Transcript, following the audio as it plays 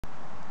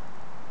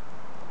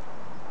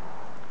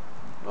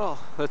Well,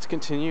 let's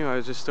continue. I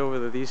was just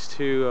over these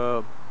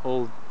two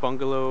old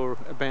bungalow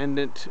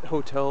abandoned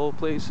hotel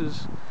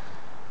places,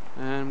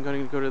 and I'm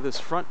going to go to this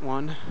front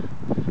one,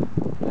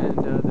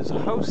 and there's a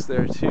house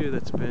there too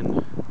that's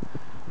been,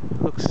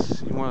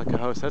 looks more like a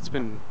house that's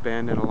been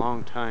abandoned a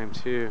long time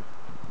too.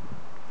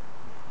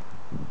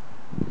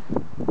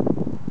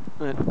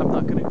 But I'm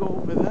not going to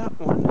go over that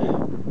one.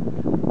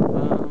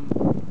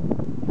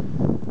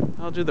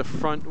 I'll do the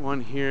front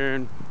one here.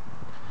 And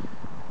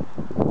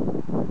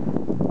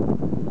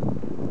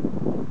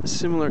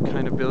similar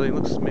kind of building,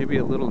 looks maybe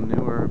a little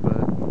newer,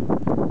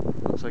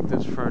 but looks like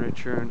there's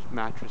furniture and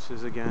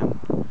mattresses again.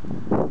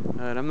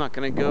 And I'm not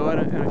gonna go,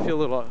 and I feel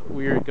a little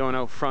weird going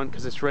out front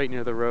because it's right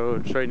near the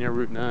road, it's right near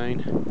Route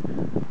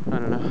 9. I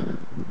don't know.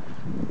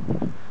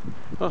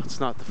 Oh, it's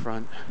not the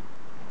front.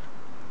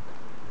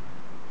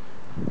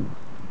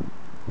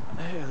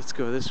 Hey, let's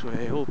go this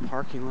way, old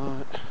parking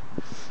lot.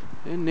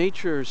 And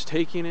nature is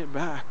taking it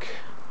back,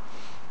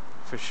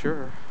 for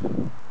sure.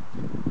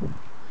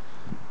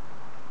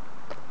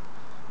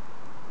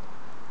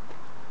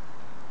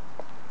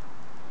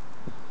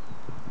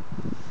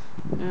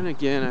 And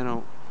again, I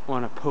don't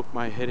want to poke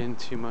my head in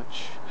too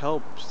much.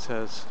 Help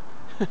says.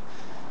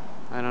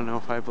 I don't know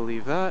if I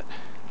believe that.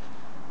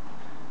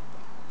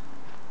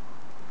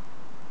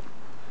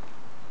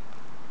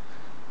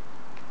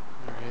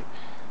 Alright.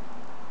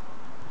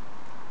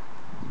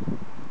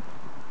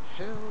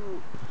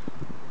 Help.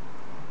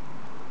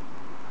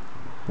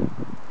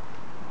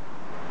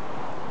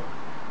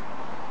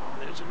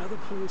 There's another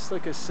place,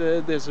 like I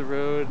said, there's a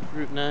road,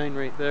 Route 9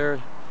 right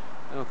there.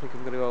 I don't think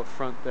I'm going to go out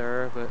front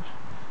there, but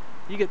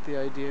you get the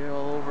idea,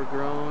 all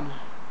overgrown.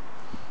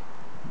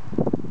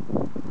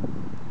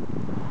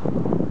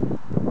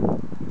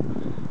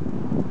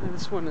 And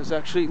this one is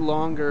actually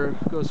longer,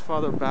 goes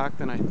farther back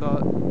than I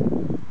thought.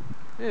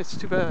 Yeah, it's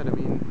too bad. I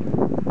mean,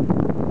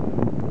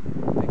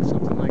 I think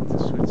something like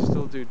this would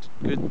still do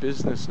good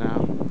business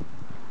now.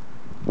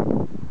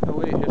 Oh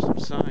wait, here's some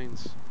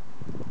signs.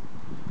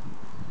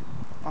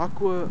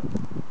 Aqua,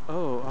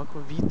 oh,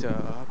 Aqua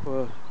Vitea,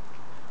 Aqua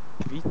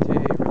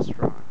Vitea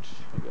restaurant,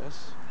 I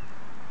guess.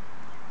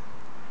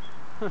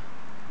 Huh.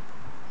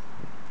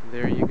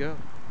 There you go.